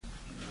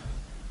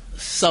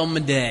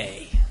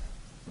Someday,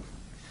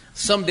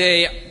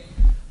 somebody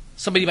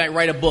might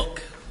write a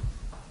book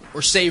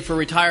or save for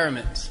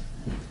retirement.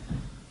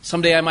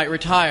 Someday I might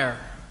retire,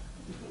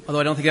 although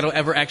I don't think that'll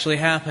ever actually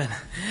happen.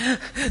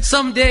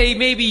 Someday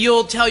maybe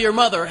you'll tell your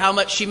mother how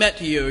much she meant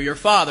to you, or your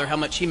father how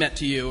much he meant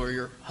to you, or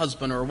your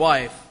husband or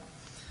wife.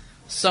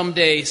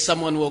 Someday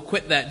someone will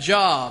quit that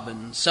job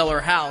and sell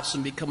her house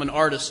and become an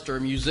artist or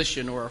a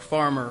musician or a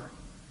farmer.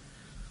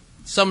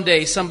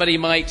 Someday somebody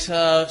might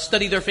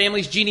study their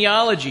family's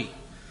genealogy,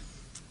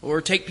 or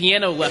take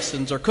piano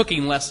lessons or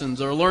cooking lessons,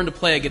 or learn to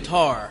play a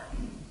guitar.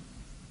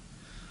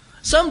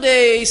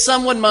 Someday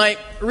someone might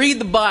read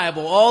the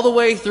Bible all the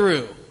way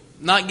through,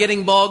 not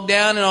getting bogged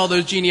down in all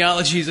those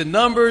genealogies and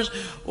numbers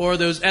or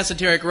those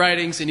esoteric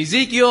writings in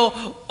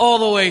Ezekiel, all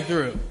the way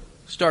through,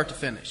 start to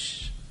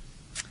finish.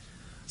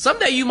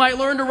 Someday you might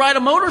learn to ride a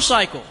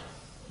motorcycle,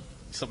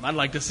 something I'd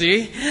like to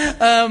see.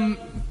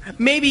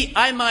 Maybe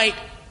I might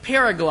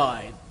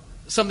paraglide,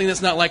 something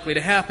that's not likely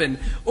to happen.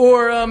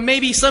 Or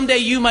maybe someday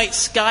you might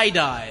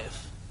skydive.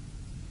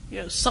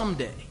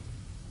 Someday.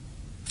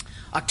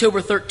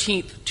 October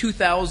 13th,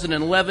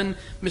 2011,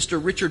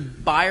 Mr.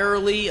 Richard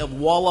Byerly of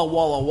Walla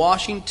Walla,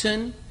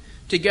 Washington,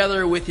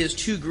 together with his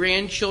two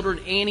grandchildren,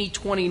 Annie,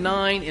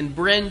 29, and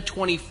Bren,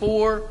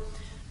 24,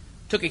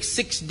 took a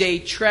 6-day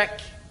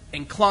trek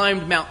and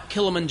climbed Mount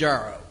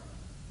Kilimanjaro.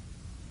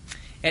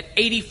 At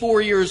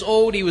 84 years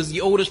old, he was the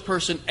oldest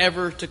person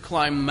ever to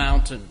climb the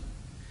mountain.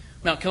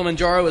 Mount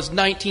Kilimanjaro is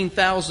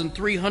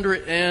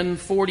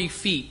 19,340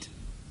 feet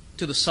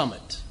to the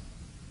summit.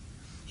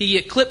 He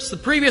eclipsed the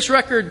previous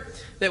record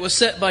that was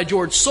set by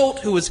George Solt,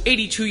 who was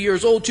 82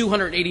 years old,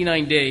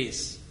 289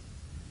 days.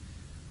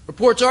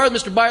 Reports are that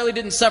Mr. Byerly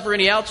didn't suffer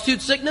any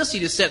altitude sickness. He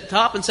just sat at the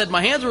top and said,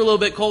 "My hands were a little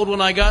bit cold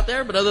when I got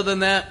there, but other than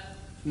that,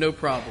 no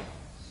problem."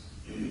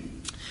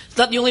 It's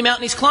not the only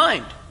mountain he's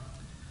climbed.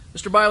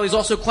 Mr. Byerly's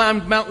also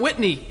climbed Mount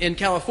Whitney in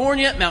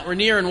California, Mount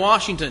Rainier in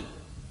Washington.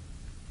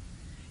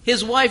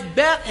 His wife,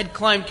 Beth, had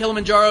climbed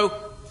Kilimanjaro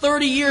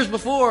 30 years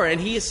before,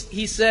 and he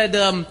said,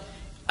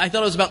 "I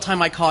thought it was about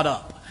time I caught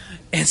up."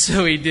 And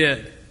so he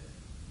did.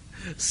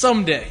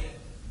 Someday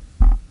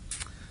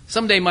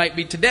might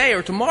be today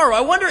or tomorrow.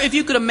 I wonder if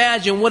you could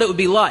imagine what it would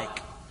be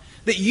like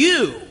that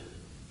you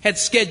had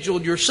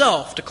scheduled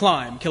yourself to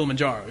climb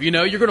Kilimanjaro. You're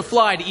going to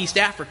fly to East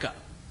Africa.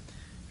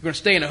 You're going to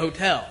stay in a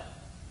hotel.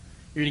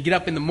 You're going to get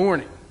up in the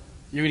morning.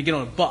 You're going to get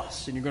on a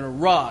bus and you're going to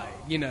ride,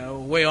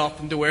 way off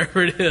into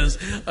wherever it is,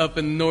 up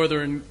in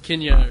northern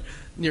Kenya,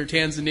 near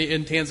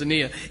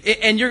Tanzania.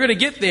 And you're going to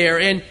get there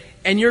and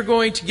you're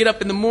going to get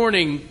up in the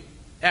morning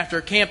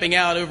after camping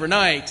out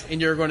overnight, and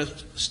you're going to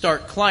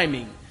start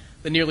climbing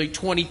the nearly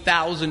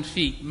 20,000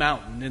 feet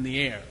mountain in the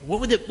air. What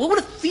would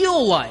it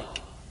feel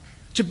like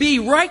to be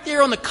right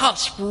there on the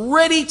cusp,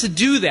 ready to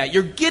do that?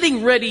 You're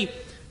getting ready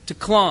to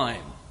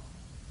climb.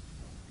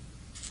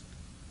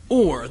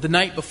 Or the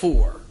night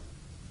before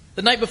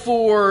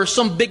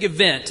some big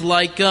event,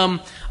 like,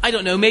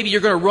 maybe you're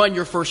going to run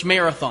your first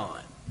marathon,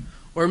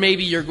 or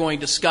maybe you're going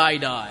to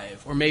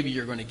skydive, or maybe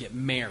you're going to get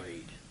married.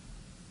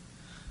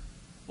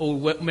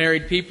 Old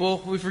married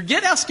people, we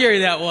forget how scary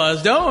that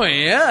was, don't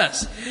we?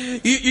 Yes.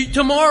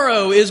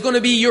 Tomorrow is going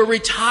to be your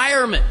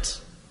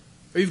retirement,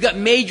 or you've got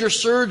major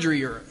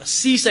surgery or a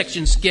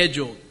C-section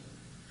scheduled.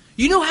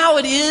 You know how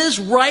it is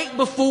right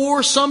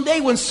before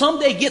someday, when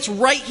someday gets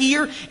right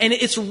here and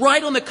it's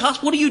right on the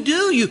cusp? What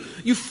do?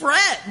 You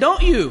fret,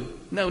 don't you?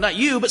 No, not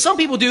you, but some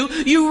people do.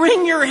 You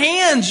wring your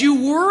hands.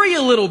 You worry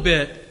a little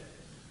bit.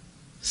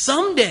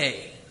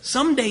 Someday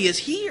is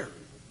here.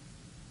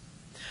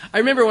 I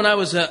remember when I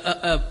was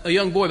a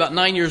young boy, about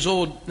 9 years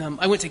old,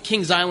 I went to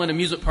Kings Island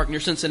amusement park near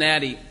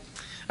Cincinnati.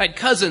 I had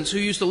cousins who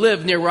used to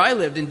live near where I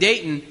lived in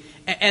Dayton,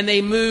 and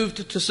they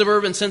moved to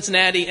suburban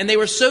Cincinnati, and they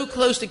were so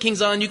close to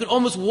Kings Island you could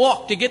almost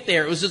walk to get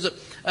there. It was just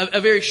a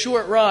very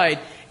short ride.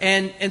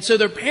 And so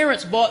their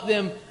parents bought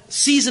them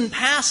season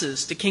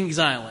passes to Kings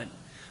Island.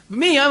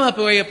 Me, I'm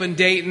way up in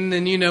Dayton,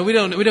 and we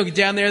don't get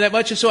down there that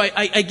much. And so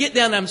I get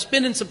down, and I'm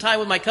spending some time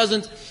with my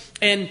cousins,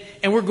 and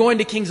we're going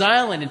to Kings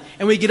Island,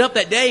 and we get up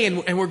that day,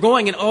 and we're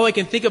going, and all I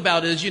can think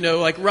about is,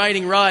 like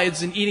riding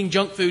rides and eating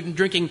junk food and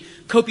drinking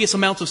copious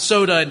amounts of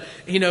soda,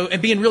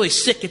 and being really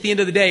sick at the end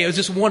of the day. It was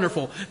just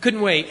wonderful.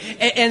 Couldn't wait.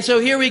 And so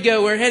here we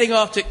go. We're heading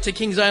off to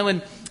Kings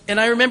Island,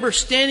 and I remember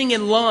standing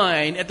in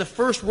line at the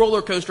first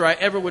roller coaster I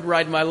ever would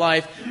ride in my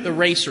life, the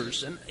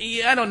Racers. And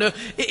I don't know.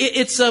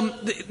 It's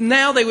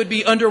now they would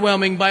be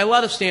underwhelming by a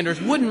lot of standards.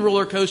 Wooden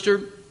roller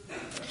coaster.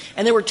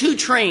 And there were two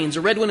trains,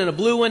 a red one and a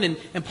blue one,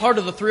 and part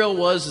of the thrill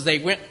was as they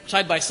went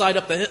side by side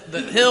up the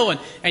hill,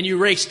 and you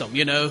raced them,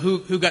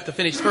 who got to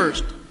finish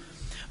first.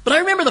 But I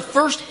remember the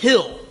first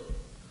hill.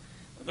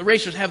 The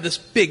Racers have this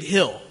big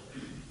hill.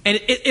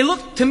 And it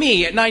looked to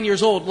me at 9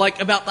 years old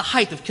like about the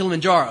height of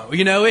Kilimanjaro,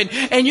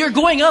 and you're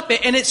going up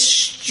it, and it's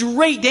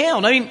straight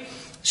down.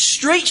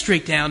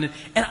 Straight down.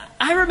 And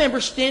I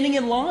remember standing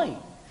in line.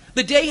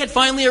 The day had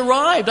finally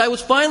arrived. I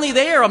was finally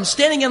there. I'm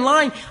standing in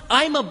line.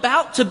 I'm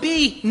about to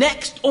be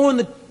next on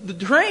the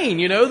train,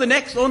 the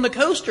next on the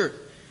coaster.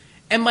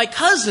 And my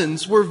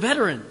cousins were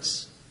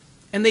veterans.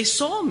 And they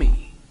saw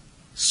me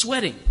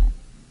sweating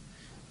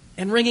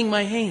and wringing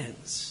my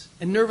hands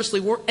and nervously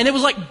working. And it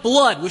was like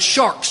blood with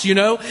sharks, you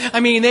know? I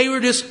mean, they were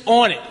just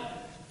on it.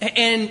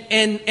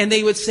 And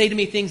they would say to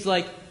me things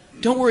like,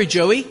 "Don't worry,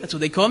 Joey." That's what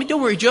they call me.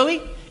 "Don't worry,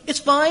 Joey. It's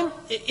fine.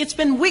 It's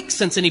been weeks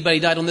since anybody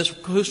died on this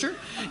coaster,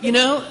 you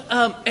know."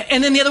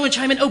 And then the other one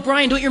chimed in, "Oh,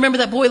 Brian, don't you remember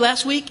that boy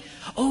last week?"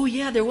 "Oh,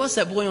 yeah, there was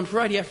that boy on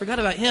Friday. I forgot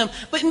about him.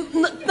 But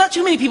not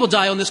too many people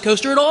die on this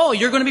coaster at all.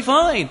 You're going to be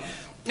fine."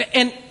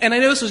 And I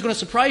know this is going to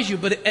surprise you,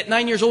 but at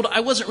 9 years old, I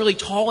wasn't really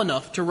tall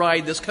enough to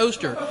ride this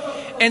coaster.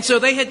 And so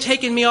they had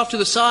taken me off to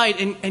the side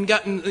and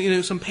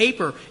gotten some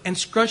paper and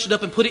scrunched it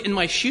up and put it in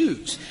my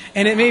shoes.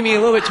 And it made me a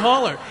little bit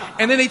taller.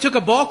 And then they took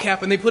a ball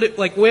cap and they put it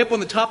like way up on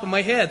the top of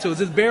my head, so it was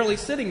just barely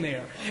sitting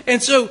there.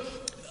 And so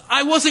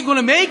I wasn't going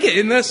to make it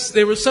unless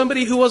there was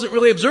somebody who wasn't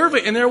really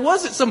observant. And there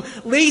wasn't some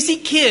lazy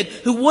kid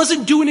who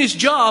wasn't doing his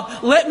job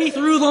let me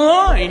through the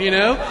line, you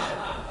know.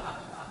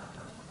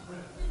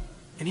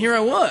 And here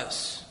I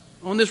was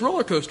on this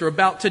roller coaster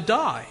about to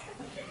die.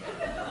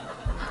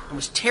 I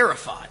was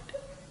terrified.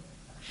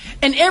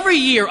 And every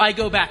year I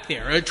go back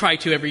there. I try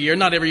to every year,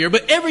 not every year,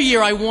 but every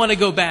year I want to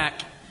go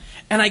back.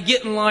 And I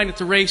get in line at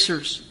the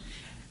racers.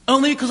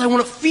 Only because I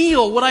want to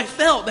feel what I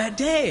felt that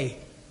day.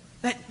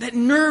 That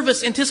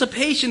nervous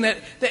anticipation, that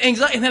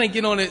anxiety. And then I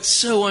get on it. It's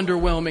so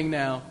underwhelming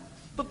now.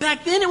 But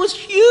back then it was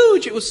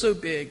huge. It was so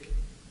big.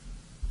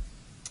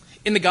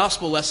 In the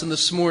gospel lesson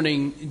this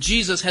morning,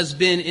 Jesus has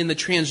been in the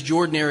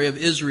Transjordan area of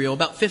Israel,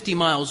 about 50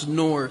 miles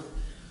north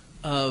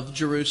of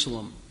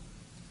Jerusalem.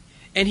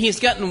 And he has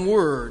gotten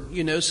word,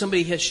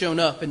 somebody has shown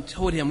up and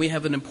told him, "We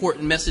have an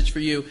important message for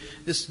you.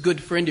 This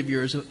good friend of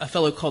yours, a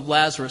fellow called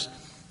Lazarus,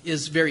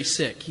 is very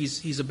sick.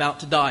 He's about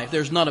to die. If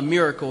there's not a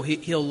miracle,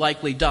 he'll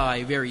likely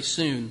die very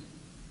soon."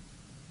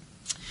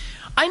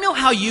 I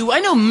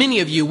know many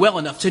of you well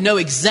enough to know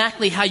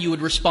exactly how you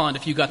would respond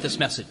if you got this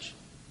message.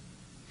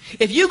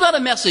 If you got a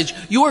message,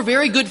 your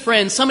very good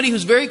friend, somebody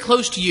who's very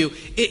close to you,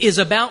 is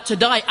about to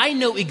die, I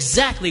know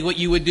exactly what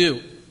you would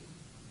do.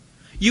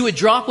 You would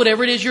drop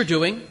whatever it is you're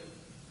doing.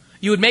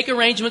 You would make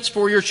arrangements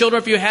for your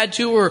children if you had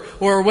to,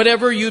 or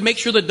whatever. You would make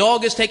sure the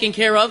dog is taken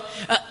care of,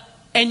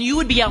 and you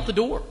would be out the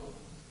door.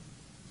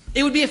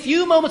 It would be a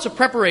few moments of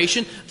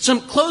preparation. Some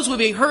clothes would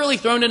be hurriedly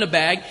thrown in a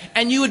bag,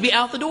 and you would be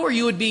out the door.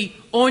 You would be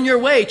on your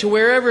way to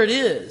wherever it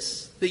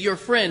is that your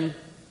friend,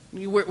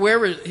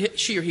 wherever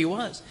she or he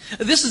was.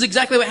 This is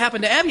exactly what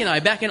happened to Abby and I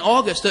back in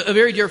August. A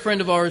very dear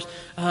friend of ours,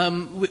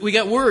 we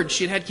got word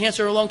she had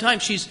cancer a long time.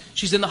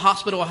 She's in the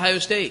hospital, Ohio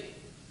State.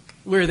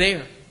 We're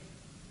there.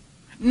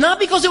 Not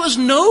because it was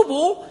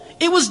noble.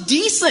 It was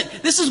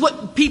decent. This is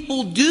what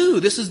people do.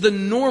 This is the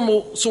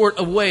normal sort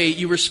of way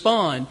you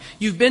respond.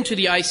 You've been to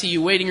the ICU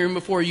waiting room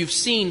before. You've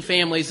seen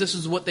families. This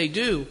is what they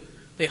do.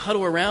 They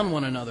huddle around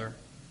one another.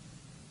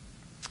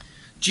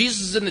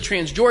 Jesus is in the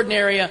Transjordan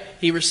area.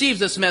 He receives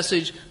this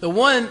message. The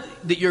one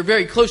that you're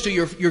very close to,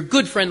 your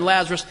good friend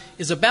Lazarus,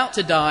 is about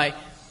to die.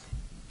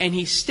 And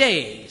he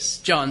stays,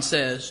 John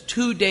says,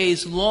 2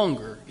 days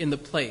longer in the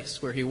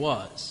place where he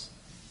was.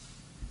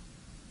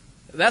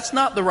 That's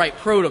not the right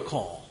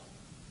protocol.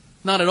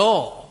 Not at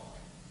all.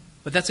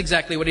 But that's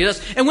exactly what he does.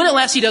 And when at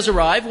last he does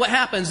arrive, what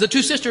happens? The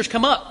two sisters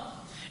come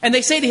up. And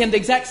they say to him the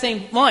exact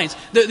same lines.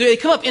 They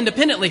come up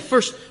independently,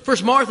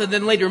 first Martha,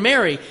 then later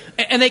Mary.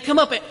 And they come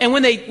up, and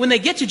when they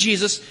get to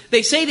Jesus,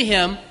 they say to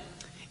him,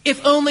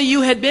 "If only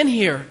you had been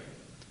here,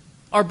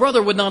 our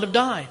brother would not have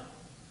died."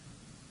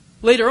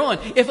 Later on,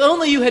 "If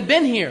only you had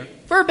been here,"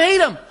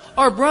 verbatim,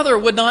 "our brother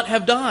would not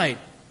have died."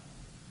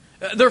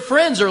 Their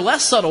friends are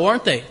less subtle,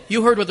 aren't they?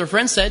 You heard what their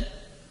friends said.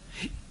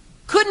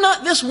 "Could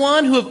not this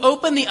one who have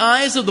opened the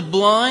eyes of the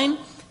blind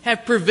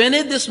have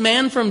prevented this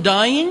man from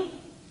dying?"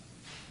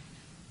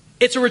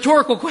 It's a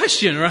rhetorical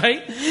question,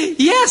 right?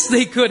 Yes,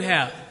 they could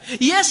have.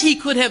 Yes, he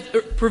could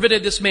have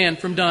prevented this man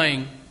from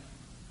dying.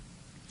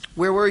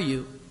 Where were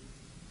you?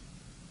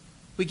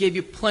 We gave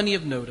you plenty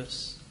of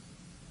notice,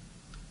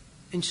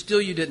 and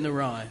still you didn't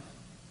arrive.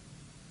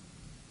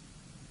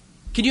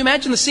 Can you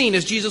imagine the scene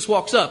as Jesus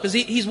walks up? As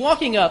he's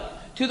walking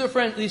up to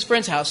these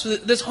friends' house,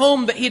 this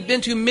home that he had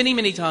been to many,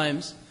 many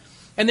times,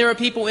 and there are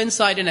people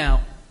inside and out.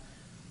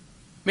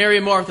 Mary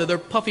and Martha, their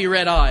puffy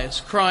red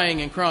eyes,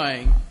 crying and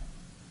crying.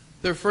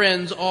 Their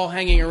friends all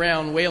hanging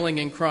around, wailing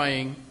and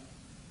crying.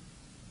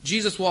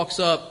 Jesus walks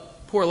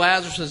up. Poor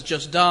Lazarus has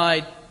just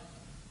died.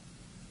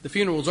 The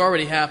funeral's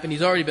already happened.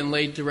 He's already been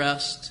laid to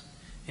rest.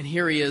 And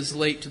here he is,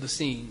 late to the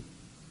scene.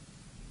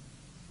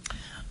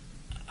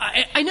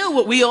 I know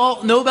what we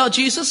all know about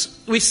Jesus.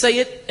 We say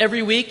it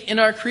every week in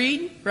our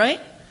creed,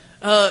 right?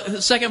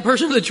 Second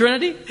person of the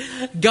Trinity.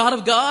 God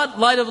of God,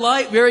 light of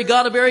light, very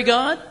God of very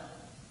God.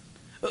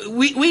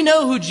 We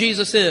know who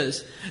Jesus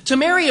is. To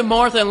Mary and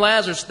Martha and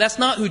Lazarus, that's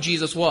not who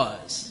Jesus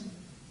was.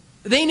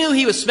 They knew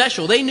he was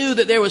special. They knew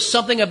that there was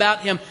something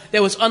about him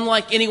that was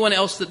unlike anyone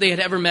else that they had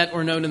ever met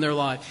or known in their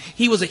life.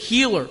 He was a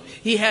healer.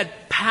 He had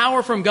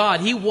power from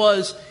God. He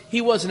was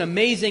an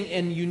amazing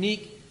and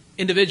unique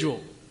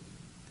individual.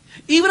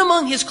 Even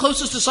among his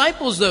closest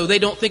disciples, though, they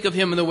don't think of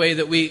him in the way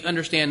that we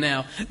understand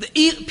now.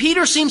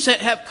 Peter seems to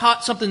have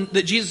caught something,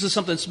 that Jesus is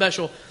something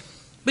special.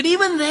 But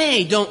even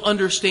they don't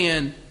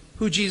understand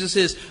who Jesus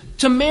is.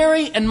 To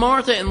Mary and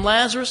Martha and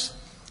Lazarus,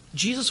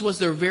 Jesus was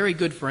their very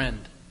good friend.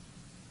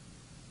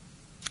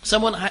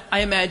 Someone I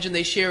imagine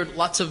they shared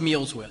lots of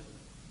meals with.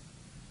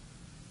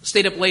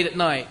 Stayed up late at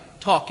night,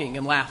 talking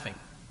and laughing.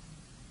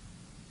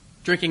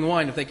 Drinking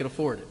wine if they could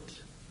afford it.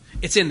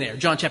 It's in there,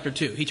 John chapter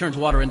 2. He turns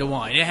water into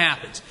wine. It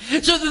happens.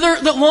 So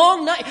the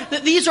long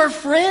night, these are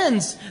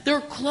friends.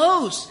 They're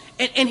close.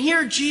 And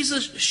here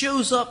Jesus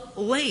shows up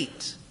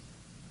late.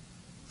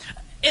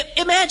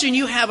 Imagine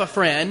you have a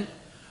friend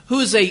who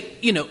is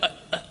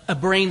a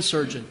brain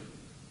surgeon.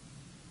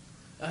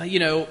 I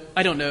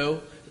don't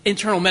know,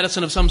 internal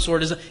medicine of some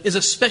sort, is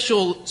a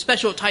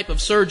special type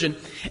of surgeon.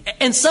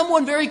 And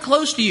someone very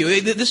close to you,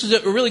 this is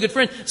a really good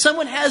friend,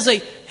 someone has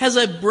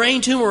a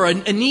brain tumor or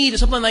a need or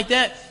something like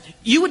that,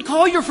 you would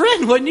call your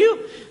friend, wouldn't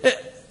you?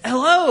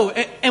 Hello.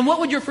 And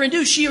what would your friend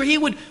do? She or he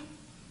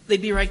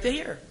they'd be right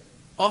there,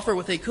 offer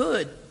what they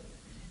could.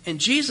 And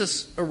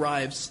Jesus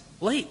arrives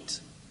late.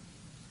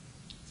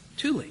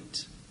 Too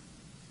late.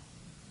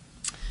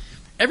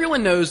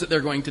 Everyone knows that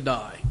they're going to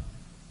die.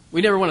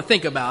 We never want to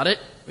think about it.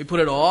 We put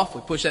it off.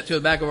 We push that to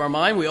the back of our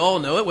mind. We all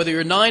know it. Whether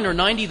you're 9 or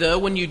 90, though,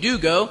 when you do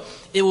go,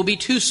 it will be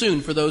too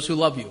soon for those who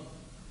love you.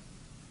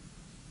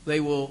 They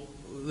will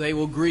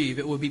grieve.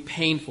 It will be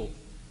painful.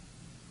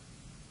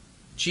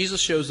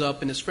 Jesus shows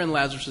up, and his friend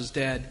Lazarus is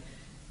dead,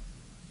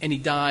 and he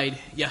died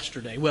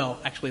yesterday. Well,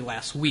 actually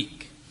last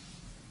week.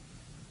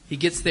 He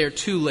gets there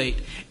too late.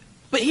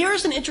 But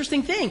here's an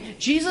interesting thing.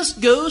 Jesus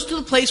goes to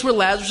the place where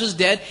Lazarus is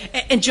dead,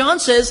 and John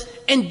says,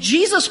 and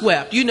Jesus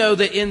wept. You know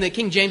that in the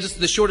King James, it's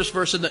the shortest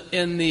verse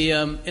in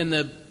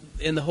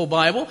the whole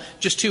Bible,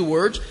 just 2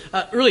 words,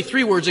 really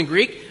 3 words in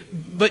Greek,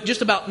 but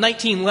just about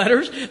 19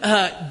 letters.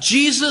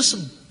 Jesus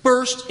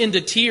burst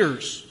into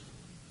tears.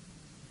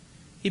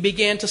 He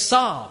began to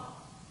sob,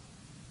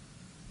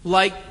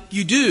 like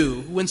you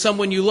do when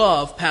someone you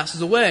love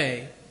passes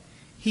away.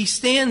 He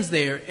stands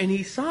there and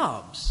he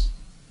sobs.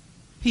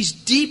 He's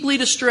deeply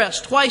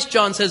distressed. Twice,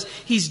 John says,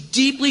 he's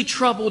deeply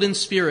troubled in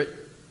spirit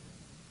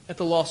at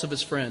the loss of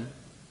his friend.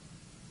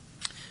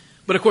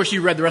 But of course,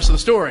 you read the rest of the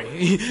story.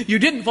 You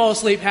didn't fall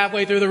asleep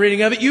halfway through the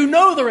reading of it. You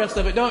know the rest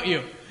of it, don't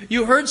you?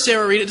 You heard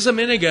Sarah read it just a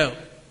minute ago.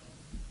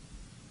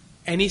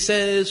 And he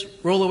says,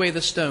 roll away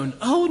the stone.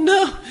 Oh,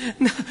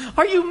 no.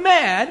 Are you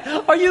mad?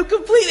 Have you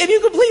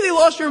completely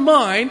lost your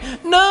mind?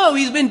 No,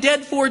 he's been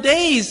dead 4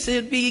 days.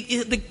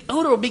 The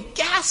odor will be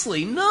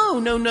ghastly.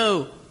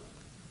 No.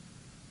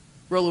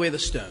 Roll away the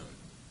stone. And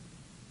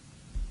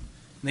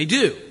they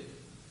do.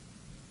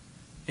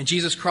 And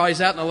Jesus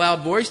cries out in a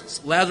loud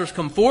voice, Lazarus,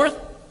 come forth.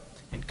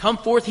 And come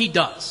forth he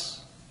does.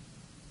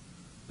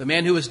 The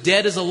man who was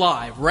dead is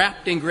alive,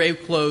 wrapped in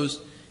grave clothes.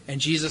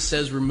 And Jesus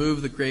says,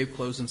 remove the grave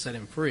clothes and set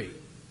him free.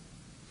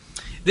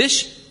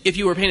 This, if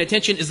you were paying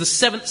attention, is the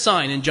 7th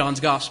sign in John's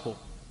Gospel.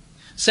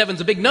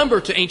 7's a big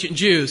number to ancient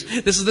Jews.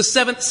 This is the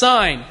 7th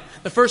sign.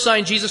 The first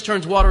sign, Jesus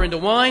turns water into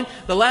wine.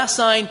 The last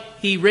sign,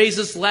 he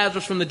raises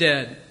Lazarus from the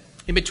dead.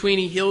 In between,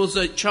 he heals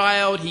a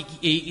child.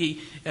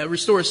 He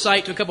restores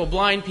sight to a couple of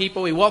blind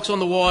people. He walks on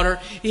the water.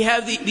 You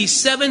have these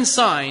 7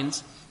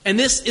 signs, and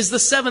this is the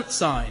 7th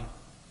sign.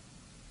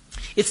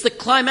 It's the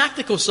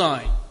climactical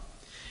sign.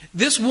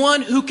 This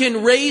one who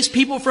can raise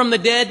people from the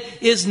dead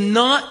is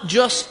not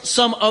just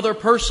some other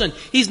person.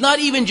 He's not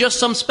even just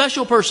some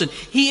special person.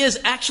 He is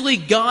actually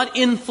God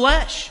in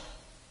flesh.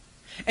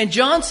 And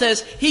John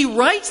says he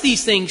writes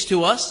these things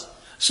to us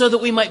so that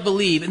we might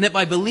believe, and that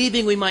by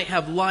believing we might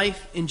have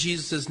life in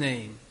Jesus'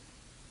 name.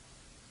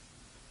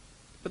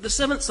 But the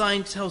 7th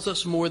sign tells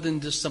us more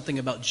than just something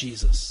about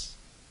Jesus.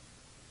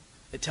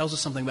 It tells us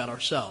something about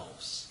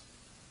ourselves.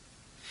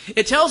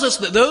 It tells us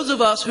that those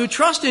of us who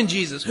trust in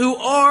Jesus, who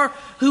are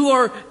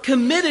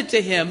committed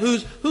to Him,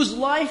 whose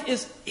life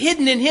is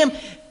hidden in Him,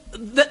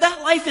 that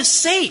life is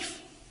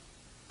safe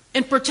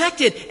and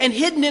protected and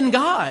hidden in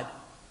God.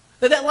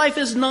 That life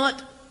is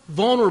not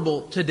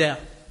vulnerable to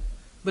death,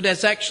 but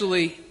it's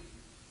actually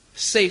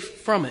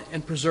safe from it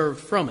and preserved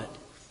from it.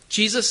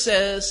 Jesus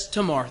says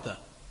to Martha,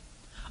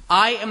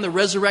 I am the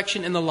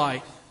resurrection and the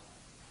life.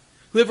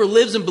 Whoever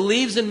lives and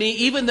believes in me,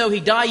 even though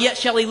he die, yet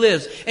shall he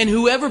live. And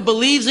whoever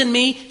believes in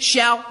me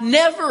shall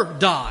never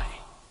die.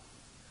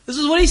 This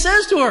is what he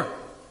says to her.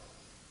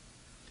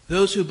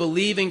 Those who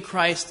believe in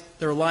Christ,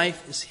 their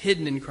life is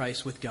hidden in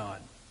Christ with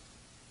God.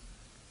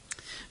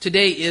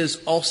 Today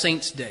is All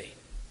Saints' Day.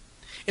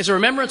 It's a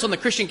remembrance on the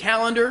Christian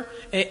calendar,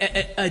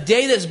 a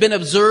day that's been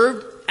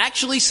observed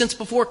actually since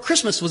before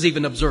Christmas was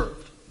even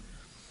observed.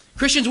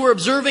 Christians were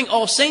observing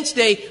All Saints'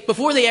 Day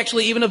before they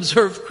actually even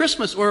observed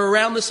Christmas, or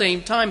around the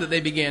same time that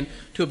they began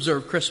to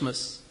observe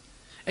Christmas.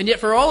 And yet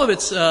for all of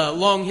its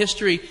long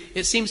history,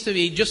 it seems to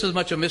be just as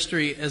much a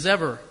mystery as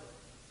ever.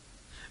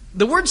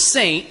 The word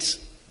saint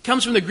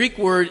comes from the Greek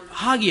word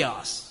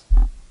hagios,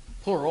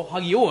 plural,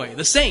 hagioi,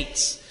 the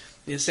saints.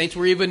 The saints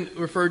were even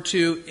referred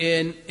to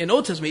in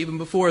Old Testament even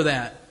before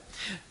that.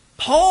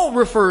 Paul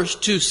refers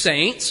to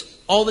saints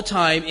all the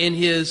time in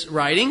his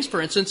writings.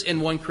 For instance, in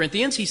 1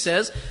 Corinthians, he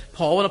says,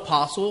 Paul, an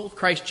apostle of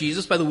Christ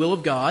Jesus by the will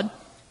of God,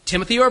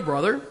 Timothy, our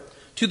brother,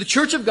 to the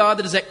church of God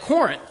that is at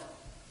Corinth,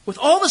 with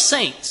all the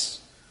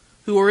saints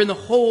who are in the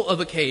whole of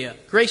Achaia.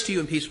 Grace to you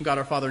and peace from God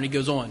our Father. And he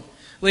goes on.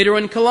 Later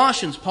in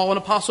Colossians, Paul, an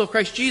apostle of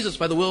Christ Jesus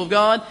by the will of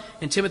God,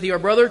 and Timothy, our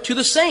brother, to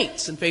the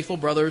saints and faithful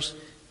brothers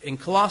in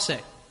Colossae.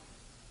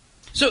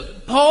 So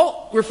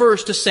Paul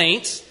refers to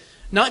saints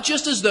not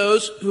just as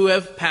those who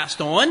have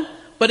passed on,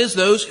 but as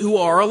those who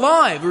are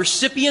alive,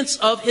 recipients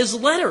of his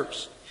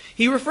letters.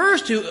 He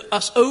refers to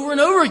us over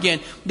and over again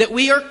that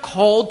we are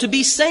called to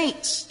be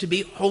saints, to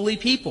be holy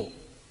people.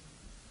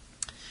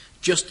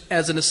 Just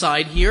as an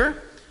aside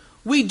here,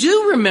 we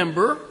do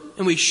remember,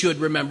 and we should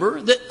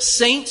remember, that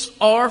saints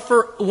are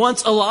for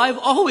once alive,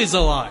 always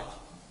alive.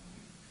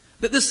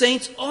 That the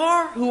saints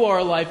are who are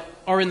alive,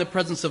 are in the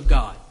presence of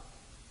God.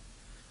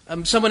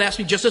 Someone asked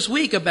me just this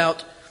week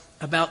about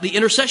the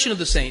intercession of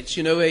the saints.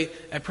 You know,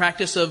 a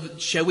practice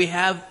of, shall we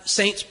have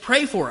saints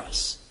pray for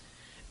us?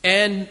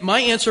 And my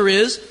answer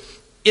is,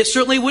 it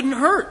certainly wouldn't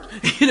hurt.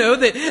 You know,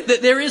 that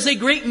there is a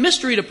great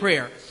mystery to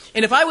prayer.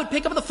 And if I would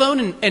pick up the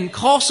phone and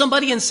call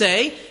somebody and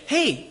say,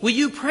 hey, will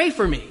you pray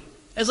for me?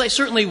 As I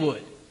certainly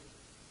would.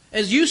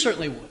 As you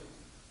certainly would.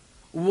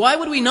 Why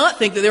would we not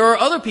think that there are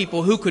other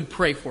people who could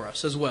pray for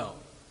us as well?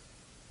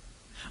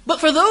 But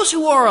for those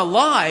who are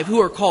alive, who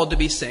are called to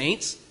be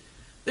saints,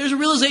 there's a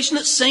realization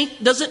that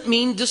saint doesn't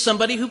mean just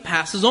somebody who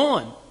passes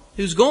on,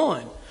 who's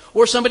gone,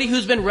 or somebody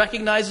who's been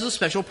recognized as a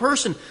special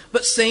person.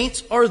 But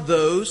saints are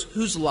those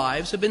whose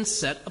lives have been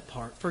set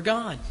apart for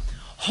God.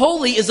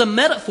 Holy is a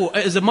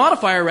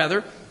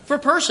modifier for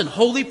person.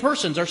 Holy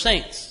persons are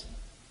saints.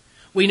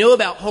 We know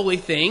about holy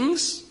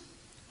things,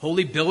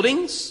 holy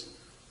buildings,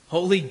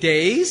 holy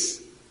days,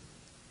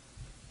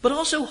 but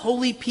also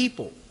holy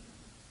people.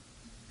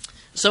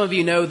 Some of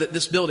you know that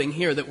this building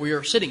here that we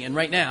are sitting in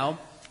right now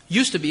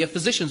used to be a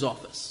physician's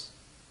office.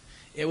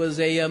 It was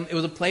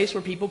a place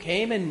where people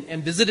came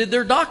and visited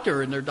their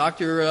doctor, and their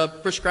doctor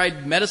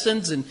prescribed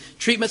medicines and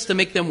treatments to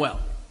make them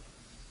well.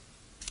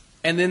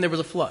 And then there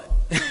was a flood.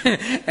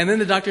 And then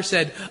the doctor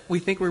said, we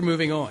think we're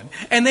moving on.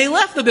 And they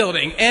left the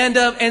building.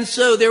 And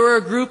so there were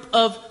a group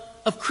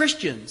of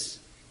Christians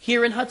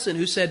here in Hudson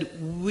who said,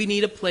 we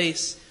need a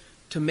place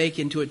to make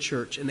into a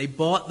church. And they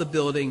bought the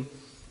building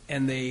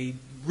and they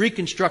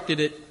reconstructed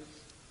it.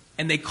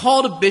 And they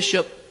called a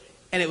bishop,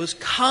 and it was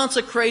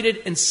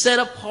consecrated and set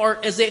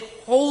apart as a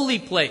holy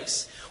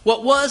place.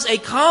 What was a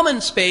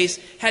common space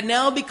had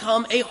now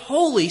become a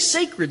holy,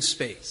 sacred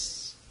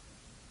space.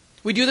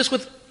 We do this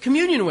with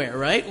communionware,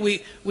 right?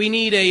 We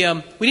need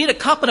a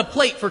cup and a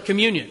plate for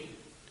communion.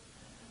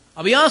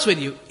 I'll be honest with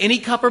you, any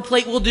cup or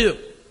plate will do.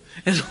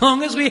 As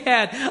long as we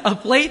had a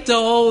plate to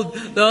hold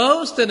the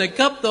host and a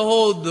cup to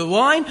hold the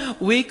wine,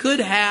 we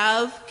could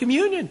have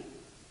communion.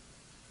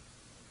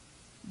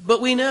 But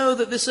we know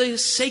that this is a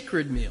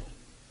sacred meal.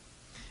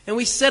 And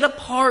we set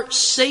apart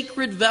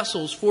sacred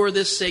vessels for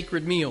this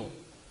sacred meal.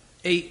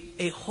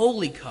 A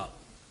holy cup,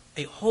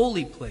 a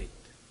holy plate.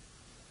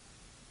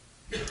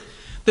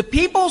 The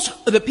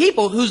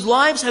people whose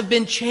lives have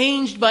been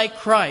changed by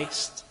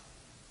Christ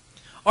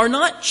are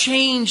not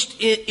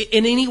changed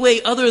in any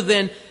way other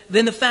than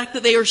the fact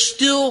that they are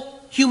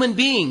still human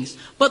beings.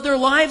 But their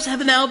lives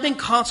have now been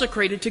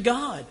consecrated to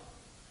God.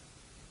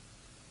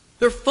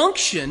 Their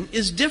function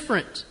is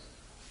different.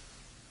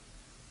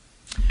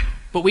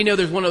 But we know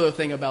there's one other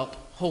thing about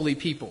holy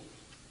people.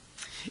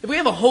 If we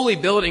have a holy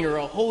building or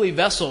a holy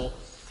vessel,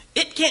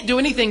 it can't do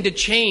anything to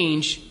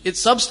change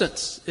its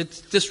substance.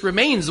 It just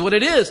remains what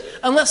it is.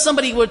 Unless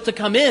somebody were to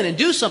come in and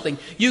do something.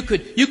 You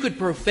could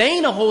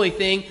profane a holy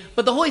thing,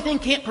 but the holy thing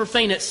can't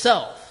profane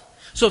itself.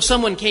 So if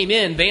someone came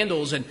in,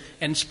 vandals,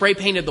 and spray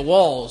painted the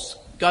walls,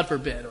 God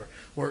forbid,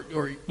 or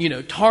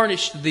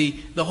tarnished the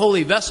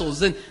holy vessels,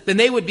 then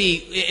they would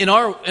be, in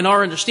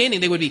our understanding,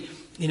 they would be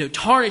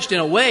tarnished in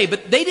a way,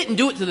 but they didn't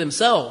do it to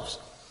themselves.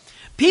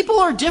 People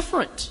are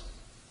different.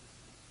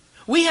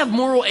 We have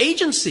moral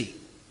agency.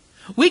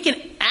 We can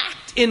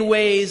act in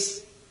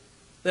ways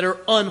that are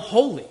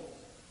unholy,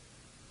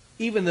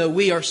 even though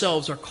we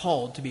ourselves are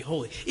called to be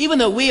holy. Even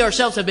though we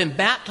ourselves have been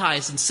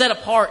baptized and set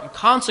apart and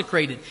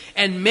consecrated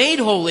and made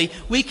holy,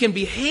 we can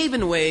behave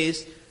in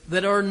ways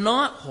that are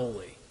not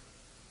holy.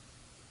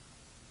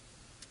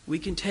 We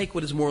can take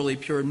what is morally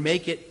pure and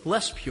make it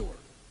less pure.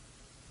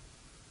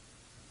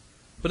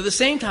 But at the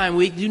same time,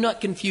 we do not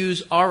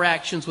confuse our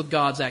actions with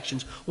God's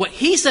actions. What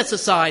He sets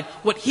aside,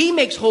 what He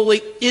makes holy,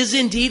 is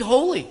indeed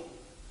holy.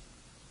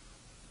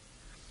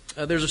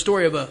 There's a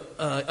story of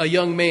a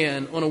young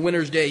man on a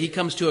winter's day. He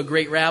comes to a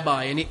great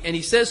rabbi, and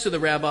he says to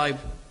the rabbi,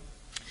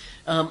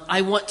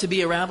 I want to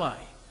be a rabbi.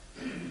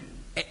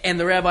 And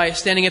the rabbi is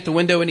standing at the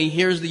window, and he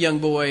hears the young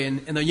boy,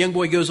 and the young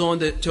boy goes on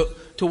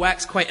to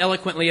wax quite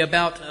eloquently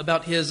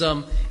about his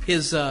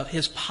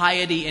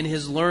piety and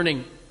his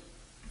learning.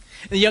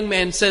 And the young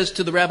man says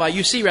to the rabbi,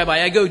 you see,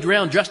 Rabbi, I go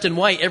around dressed in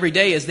white every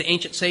day as the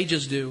ancient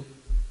sages do.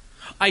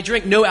 I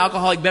drink no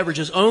alcoholic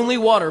beverages. Only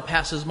water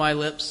passes my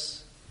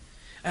lips.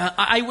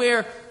 I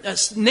wear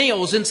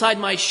nails inside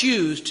my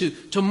shoes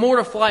to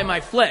mortify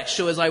my flesh,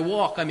 so as I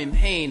walk I'm in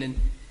pain.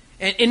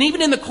 And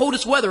even in the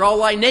coldest weather, I'll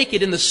lie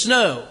naked in the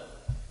snow.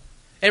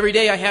 Every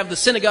day I have the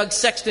synagogue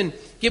sexton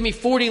give me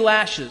 40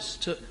 lashes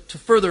to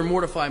further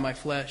mortify my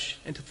flesh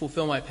and to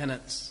fulfill my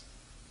penance.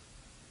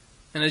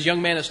 And as a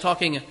young man is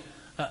talking,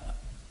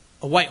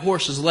 a white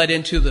horse is led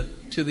into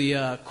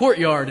the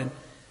courtyard, and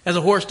as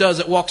a horse does,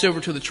 it walks over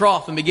to the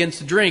trough and begins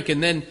to drink,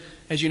 and then,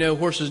 as you know,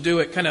 horses do,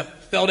 it kind of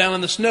fell down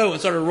in the snow and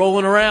started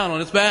rolling around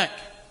on its back.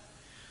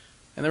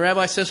 And the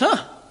rabbi says,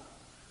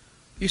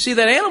 you see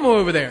that animal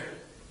over there,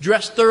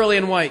 dressed thoroughly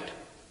in white,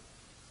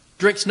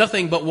 drinks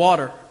nothing but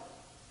water,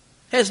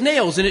 has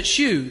nails in its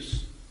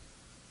shoes,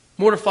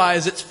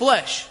 mortifies its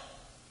flesh,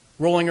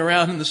 rolling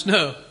around in the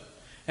snow.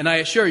 And I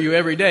assure you,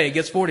 every day it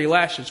gets 40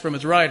 lashes from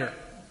its rider.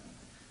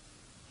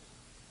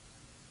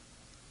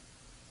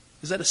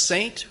 Is that a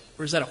saint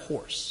or is that a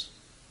horse?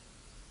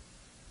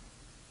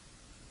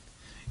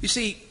 You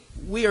see,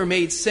 we are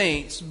made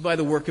saints by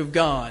the work of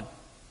God.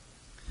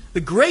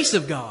 The grace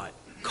of God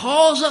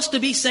calls us to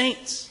be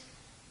saints.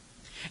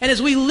 And as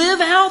we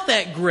live out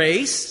that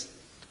grace,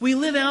 we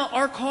live out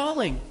our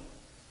calling.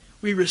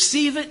 We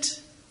receive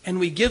it and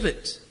we give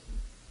it.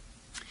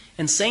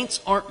 And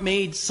saints aren't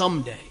made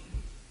someday.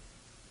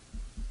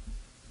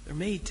 They're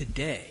made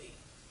today.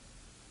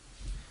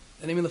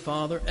 In the name of the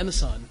Father, and the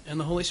Son, and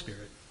the Holy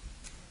Spirit.